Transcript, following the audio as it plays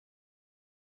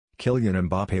Kylian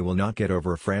Mbappe will not get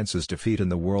over France's defeat in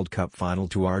the World Cup final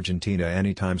to Argentina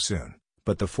anytime soon,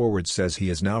 but the forward says he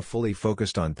is now fully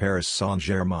focused on Paris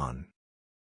Saint-Germain.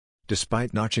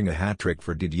 Despite notching a hat-trick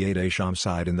for Didier Deschamps'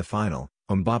 side in the final,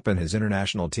 Mbappe and his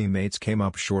international teammates came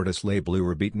up short as Les Bleus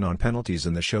were beaten on penalties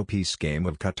in the showpiece game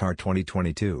of Qatar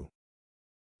 2022.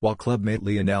 While clubmate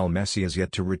Lionel Messi is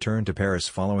yet to return to Paris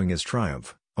following his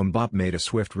triumph, Mbappe made a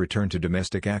swift return to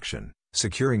domestic action,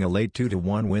 securing a late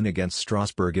 2-1 win against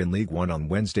Strasbourg in Ligue 1 on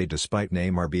Wednesday despite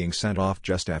Neymar being sent off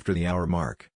just after the hour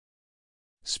mark.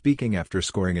 Speaking after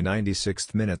scoring a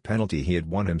 96th-minute penalty he had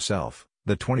won himself,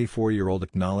 the 24-year-old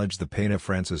acknowledged the pain of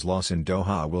France's loss in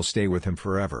Doha will stay with him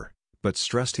forever, but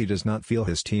stressed he does not feel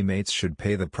his teammates should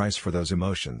pay the price for those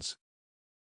emotions.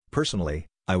 "Personally,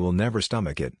 I will never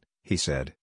stomach it," he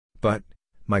said. "But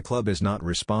my club is not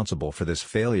responsible for this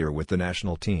failure with the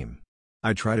national team.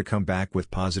 I try to come back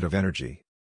with positive energy.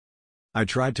 I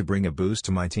tried to bring a boost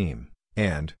to my team,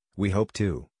 and we hope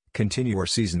to continue our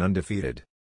season undefeated.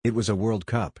 It was a World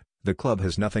Cup, the club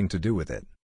has nothing to do with it."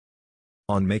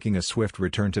 On making a swift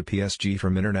return to PSG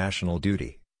from international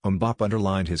duty, Mbappe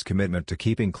underlined his commitment to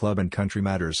keeping club and country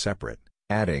matters separate,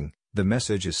 adding, "The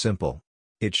message is simple.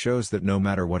 It shows that no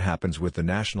matter what happens with the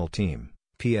national team,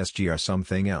 PSG are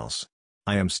something else.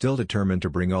 I am still determined to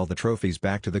bring all the trophies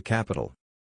back to the capital."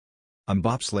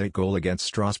 Mbappe's late goal against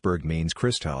Strasbourg means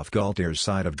Christophe Galtier's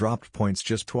side have dropped points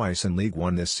just twice in Ligue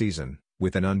 1 this season,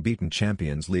 with an unbeaten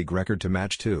Champions League record to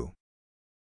match too.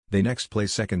 They next play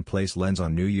second place Lens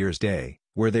on New Year's Day,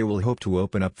 where they will hope to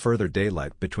open up further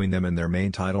daylight between them and their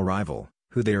main title rival,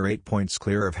 who they are 8 points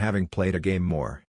clear of having played a game more.